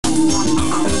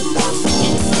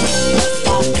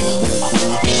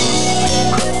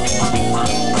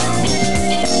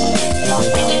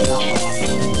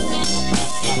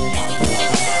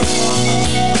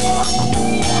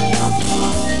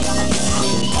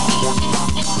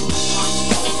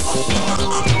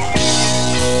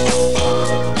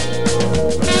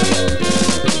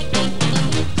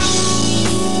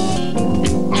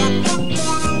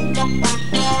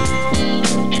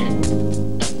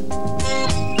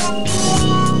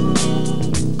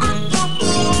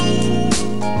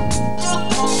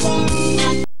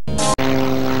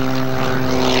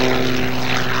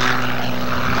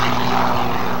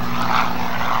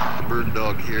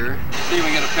Here. See if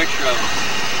we can get a picture of him.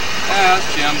 Ah, that's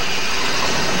Jim.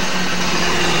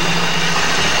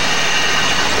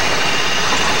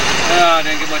 I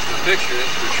didn't get much of a picture,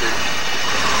 that's for sure.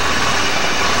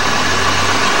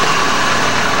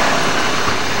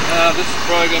 This is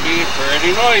probably going to be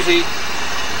pretty noisy.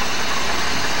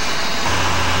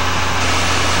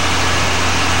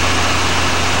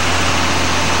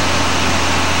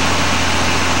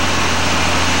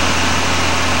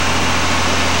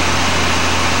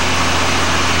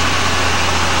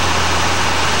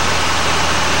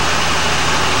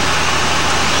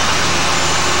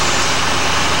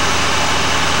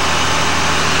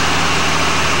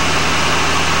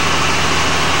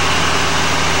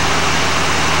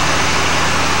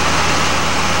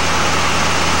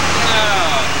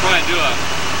 Do it.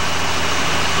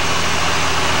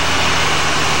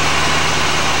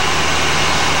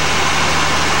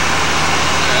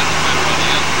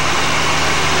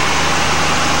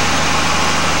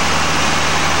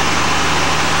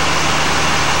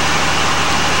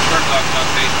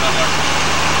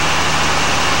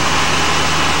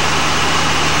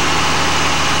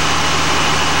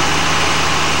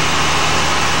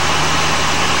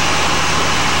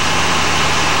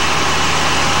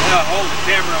 Hold the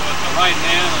camera with the right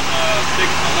hand and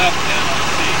stick the left hand on the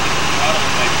seat. I don't know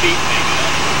if my feet maybe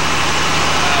up.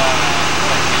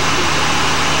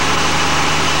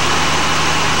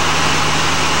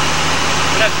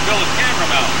 Let's build a camera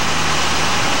mount.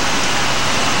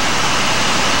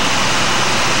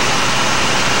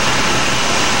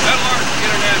 Meadowlark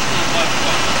International Bus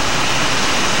Club.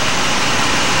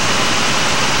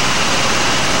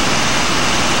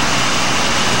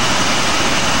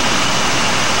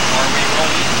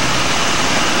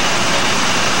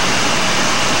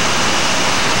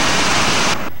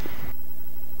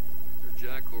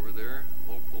 Jack over there,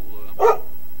 local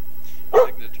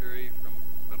dignitary from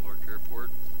Meadowlark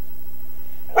Airport.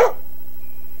 He's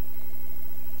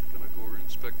going to go over and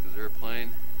inspect his airplane.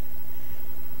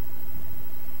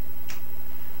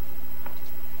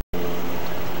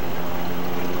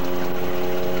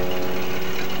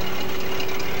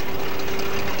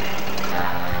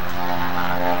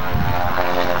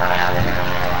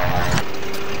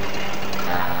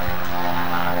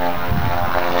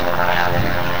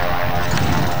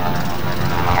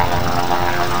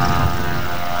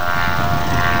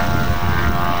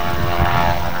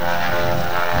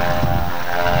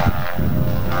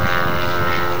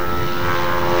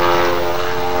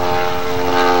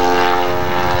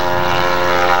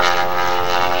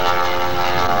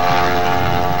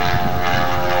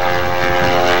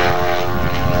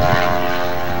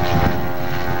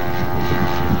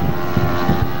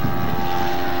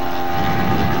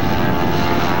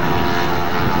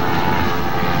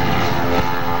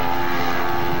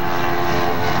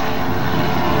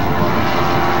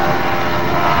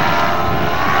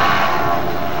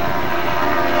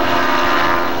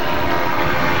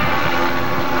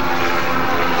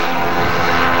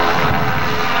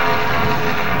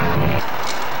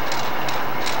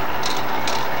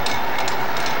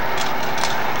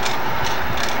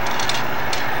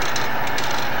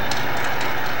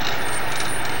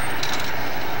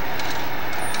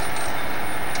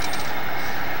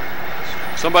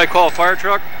 Somebody call a fire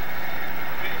truck?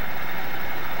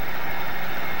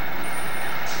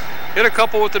 Hit a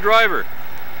couple with the driver.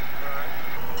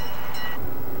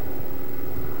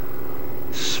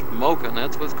 Smoking,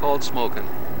 that's what's called smoking.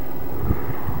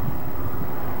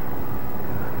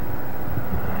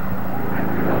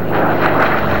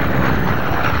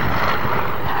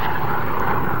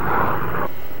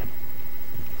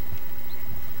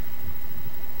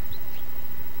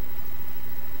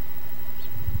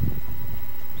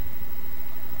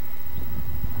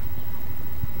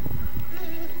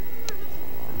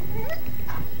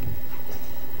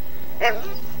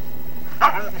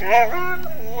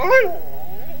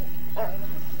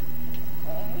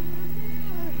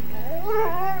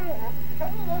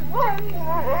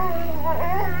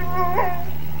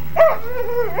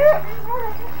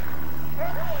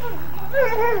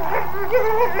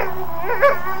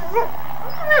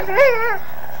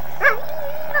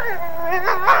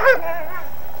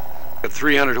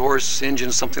 300 horse engine,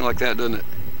 something like that, doesn't it?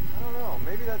 I don't know.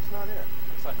 Maybe that's not it.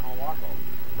 Looks like an Waco.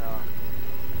 No.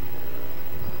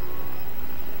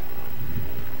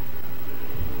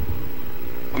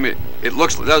 I mean, it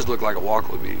does look like a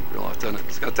Waco, to be real honest, doesn't it?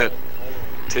 It's got that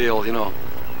tail, you know.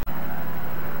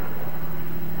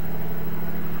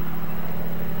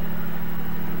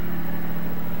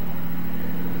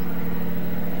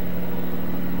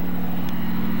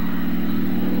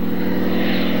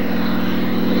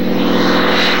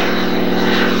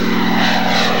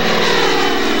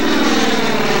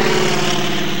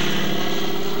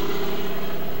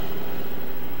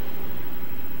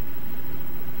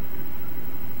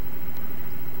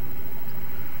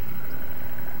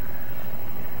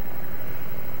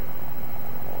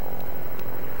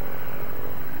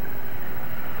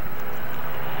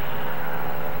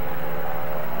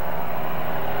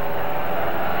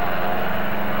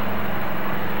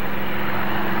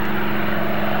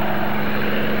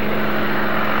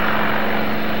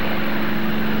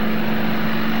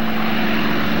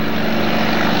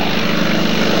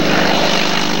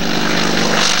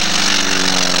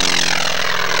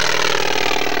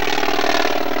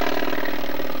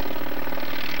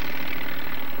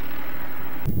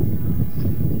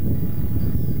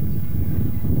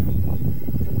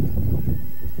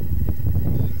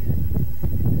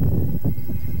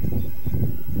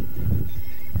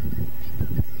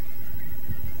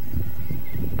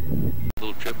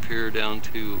 Trip here down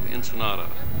to Ensenada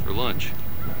for lunch.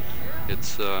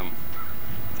 It's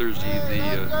Thursday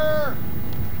the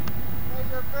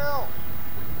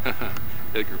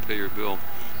Edgar, pay your bill.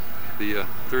 The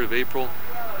 3rd of April,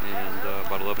 and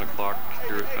about 11 o'clock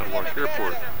here at Meadowlark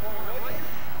Airport.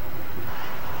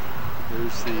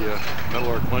 There's the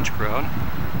Meadowlark lunch crowd.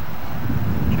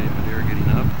 Jay Manere getting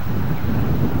up.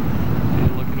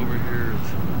 And looking over here is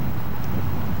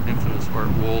infamous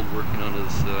Art Wold working on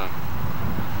his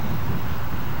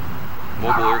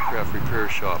mobile aircraft repair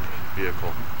shop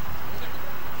vehicle.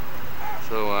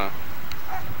 So,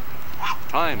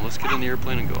 time. Let's get in the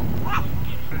airplane and go.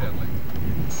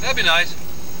 That'd be nice.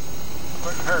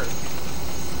 Wouldn't hurt.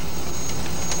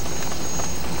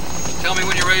 Tell me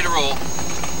when you're ready to roll.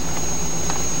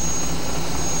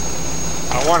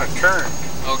 I want to turn.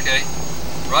 Okay.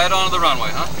 Right onto the runway,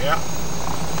 huh? Yeah.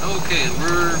 Okay,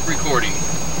 we're recording.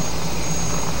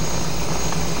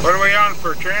 What are we on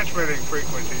for transmitting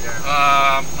frequency then?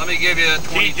 Let me give you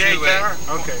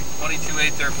 22.8. Okay.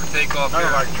 22.8 there for takeoff. I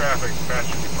don't like traffic,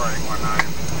 passenger departing 19.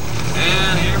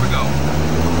 And here we go.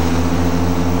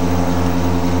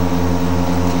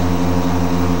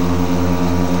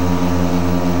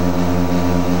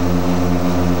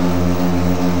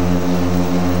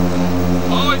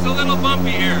 Always a little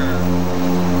bumpy here.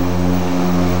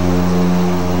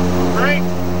 Great.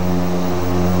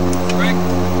 Break.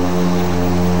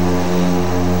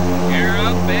 Gear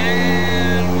up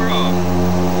and we're off.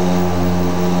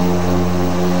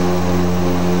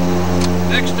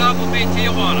 Next stop will be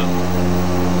Tijuana.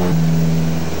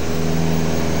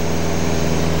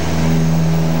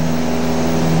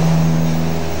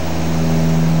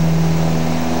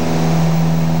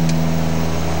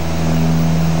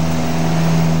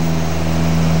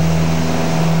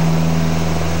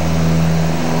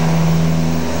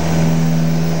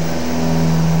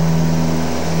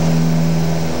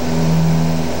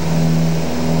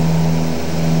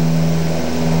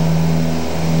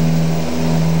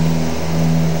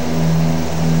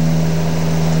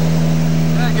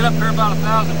 Get up here about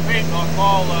 1,000 feet and I'll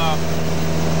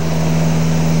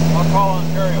call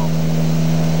Ontario.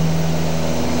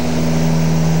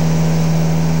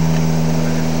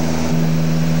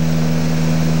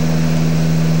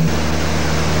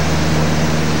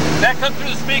 That come through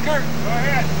the speaker? Go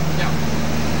ahead. Yeah.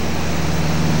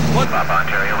 What? Papa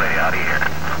Ontario, ready out of here.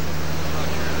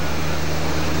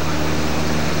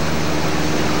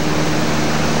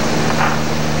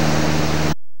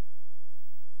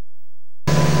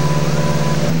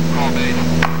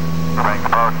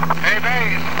 Hey,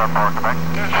 base.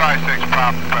 This is 56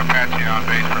 Pop Apache on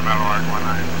base for Meadowlark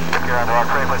 19. You're on walk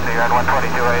frequency, you're on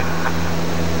 122.8.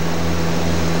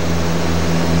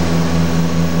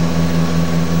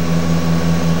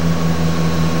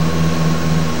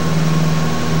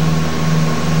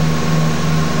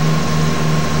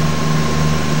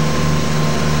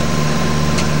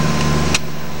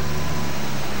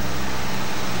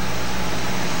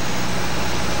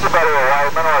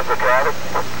 Traffic.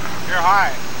 You're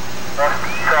high.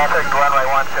 Traffic, runway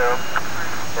 12.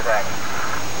 Good day.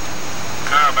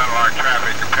 Meadowlark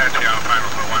traffic, Apache on final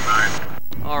for 19.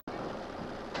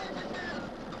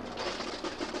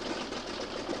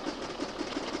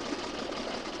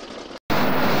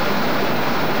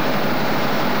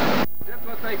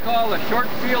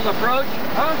 field approach?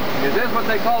 Huh? Is this what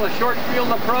they call a short field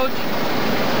approach?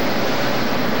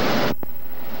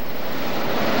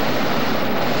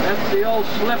 That's the old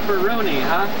slipper-rooney,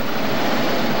 huh?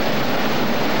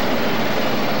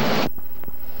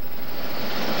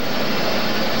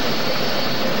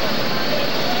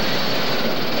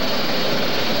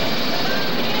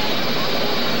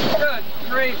 Good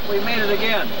grief, we made it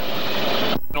again.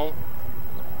 No.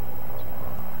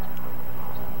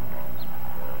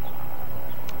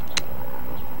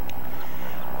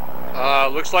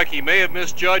 Looks like he may have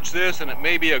misjudged this and it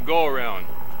may be a go-around.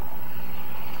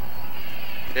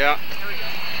 Yeah.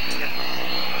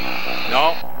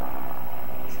 No.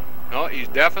 No, he's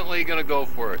definitely going to go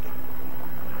for it.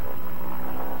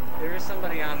 There is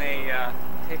somebody on a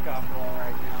takeoff roll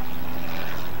right now.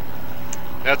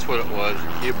 That's what it was.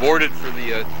 He aborted for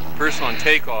the person on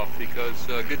takeoff because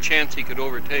a good chance he could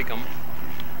overtake him.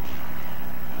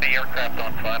 The aircraft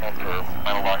on final for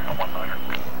Meadowlark on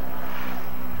 19.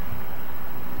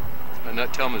 And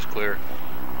that tell him is clear.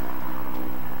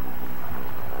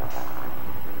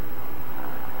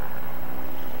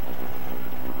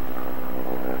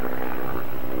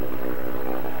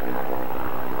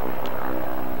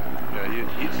 Yeah,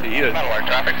 he'd see it. Meadowlark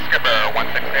traffic, skipper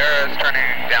 16 is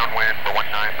turning downwind for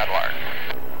 19 Meadowlark.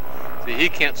 See, he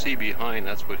can't see behind.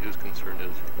 That's what his concern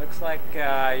is. Looks like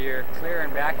you're clear in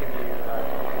back of you.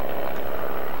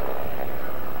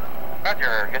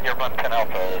 Roger, get your bump 10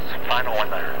 alphas, final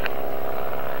 19.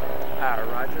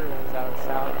 Roger, one's out of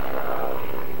south,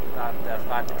 about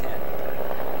 5 to 10. A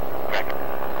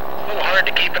little hard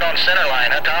to keep it on center line,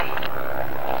 huh, Tom?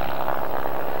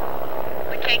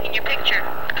 We're taking your picture.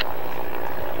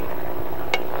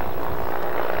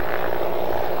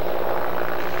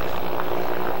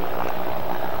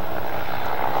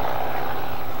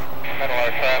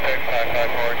 Meadowlark traffic,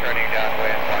 554, turning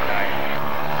downwind 19.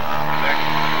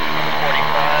 45,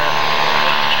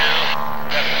 2,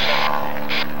 77.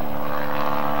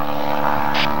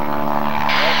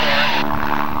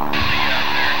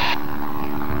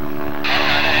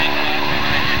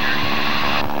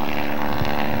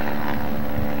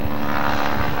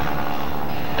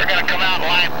 They're going to come out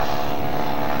line.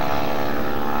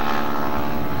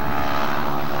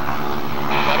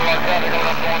 Meadowlark traffic on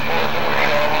up 1440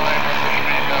 line,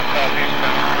 southeast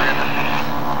Pennsylvania.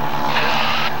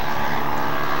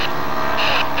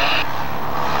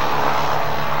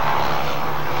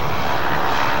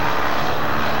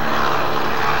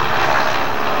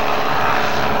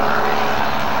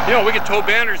 You know, we could tow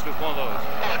banners with one of those.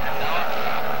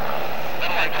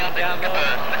 Meadowlark traffic, skip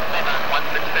a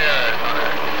 67160 is on an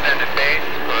extended base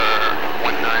for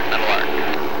 19 Meadowlark.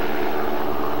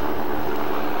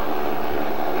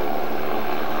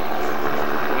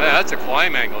 Yeah, that's a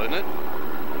climb angle, isn't it?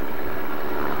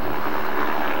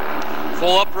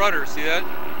 Full up rudder, see that?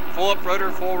 Full up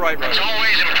rudder, full right rudder. It's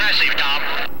always impressive, Tom.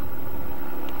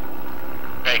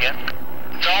 Say again?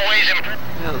 It's always impressive.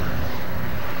 Yeah.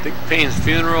 Dick Payne's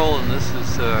funeral, and this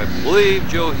is, I believe,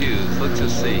 Joe Hughes. Let's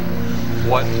just see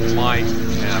what might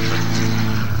happen.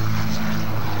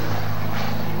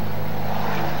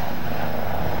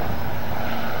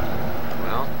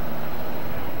 Well,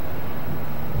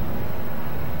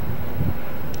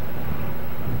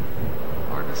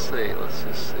 hard to say. Let's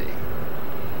just see.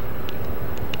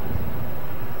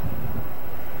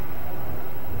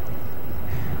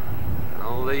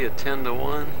 I'll lay a 10 to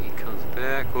 1. He comes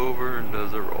back over and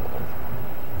does a roll.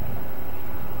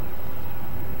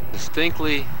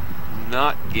 Distinctly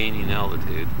not gaining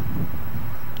altitude.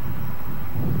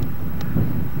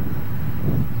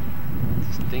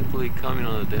 Distinctly coming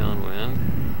on the downwind.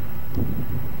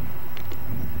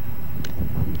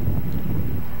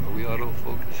 Are we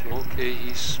autofocus here? Okay,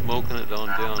 he's smoking it on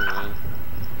downwind.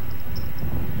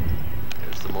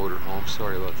 There's the motor home.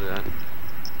 Sorry about that.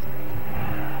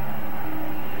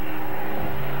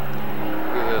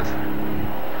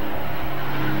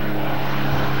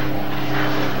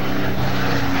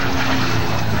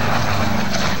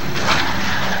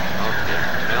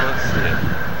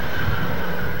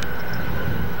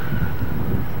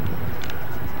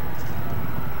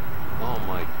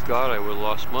 God, I would have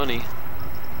lost money.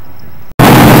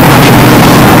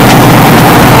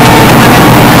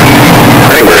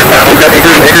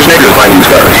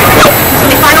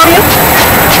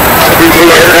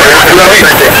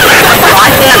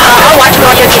 I'll watch it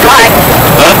on your drive.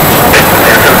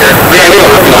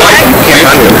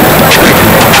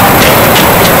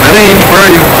 Where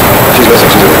are you? She's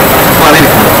listening to it. Come on in.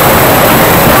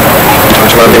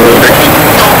 Don't you want to be with the pictures?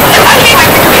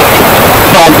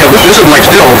 Yeah, this isn't like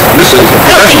still. This is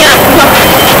professional.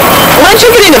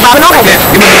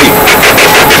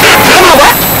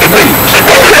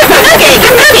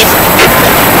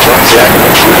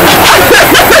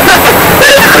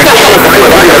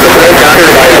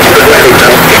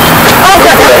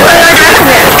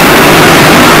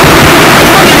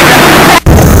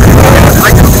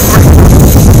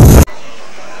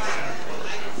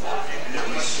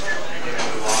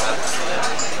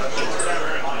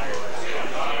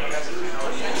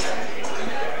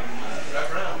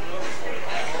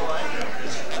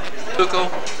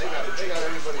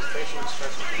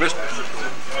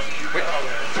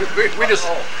 We just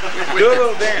Do a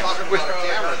little dance.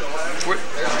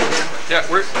 Yeah,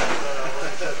 we're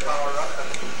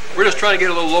just trying to get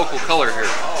a little local color here.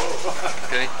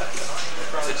 Okay.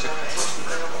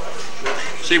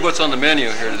 See what's on the menu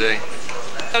here today.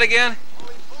 That again?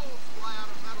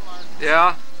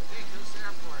 Yeah.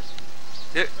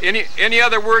 Any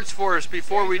other words for us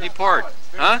before we depart?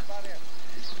 Huh?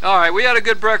 All right. We had a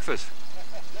good breakfast.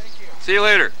 See you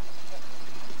later.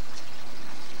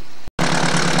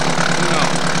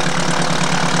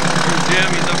 Jim,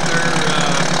 he's up there,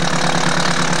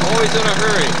 always in a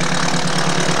hurry.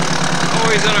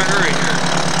 Always in a hurry here.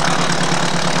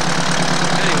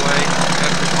 Anyway,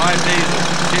 after 5 days of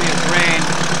continuous rain,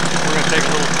 we're going to take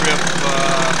a little trip,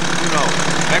 who knows,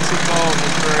 Mexico,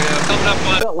 Victoria. Coming up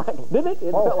on... Did it?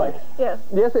 It felt like. Yes.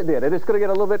 Yes, it did. And it's going to get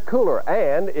a little bit cooler.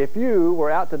 And if you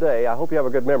were out today, I hope you have a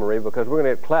good memory because we're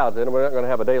going to get clouds in and we're not going to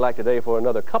have a day like today for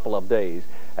another couple of days.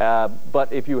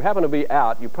 But if you happen to be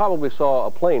out, you probably saw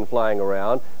a plane flying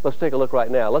around. Let's take a look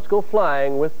right now. Let's go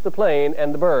flying with the plane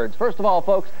and the birds. First of all,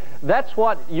 folks, that's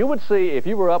what you would see if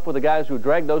you were up with the guys who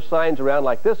drag those signs around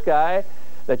like this guy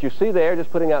that you see there, just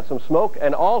putting out some smoke,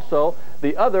 and also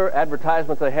the other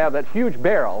advertisements they have, that huge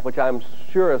barrel, which I'm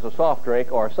sure is a soft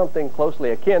drink or something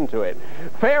closely akin to it.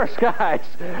 Fair skies,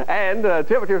 and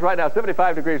temperatures right now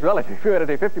 75 degrees, relative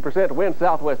humidity 50%, wind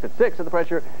southwest at 6, and the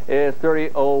pressure is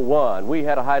 30.01. We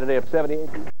had a high today of 78.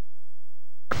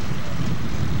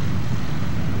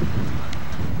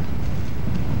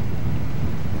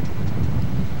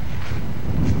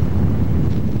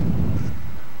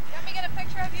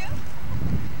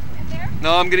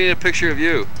 No, I'm getting a picture of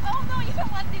you. Oh, no, you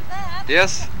don't want to do that.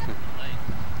 Yes?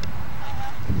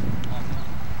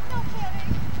 No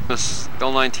kidding. This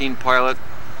L-19 pilot,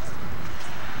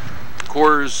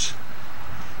 Coors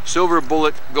Silver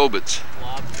Bullet Gobits.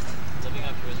 Living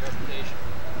up to his reputation.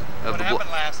 Of What the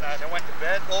happened last night? I went to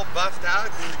bed all buffed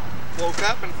out and woke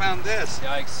up and found this.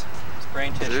 Yikes. His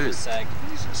brain tissue was sagged.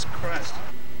 Jesus Christ.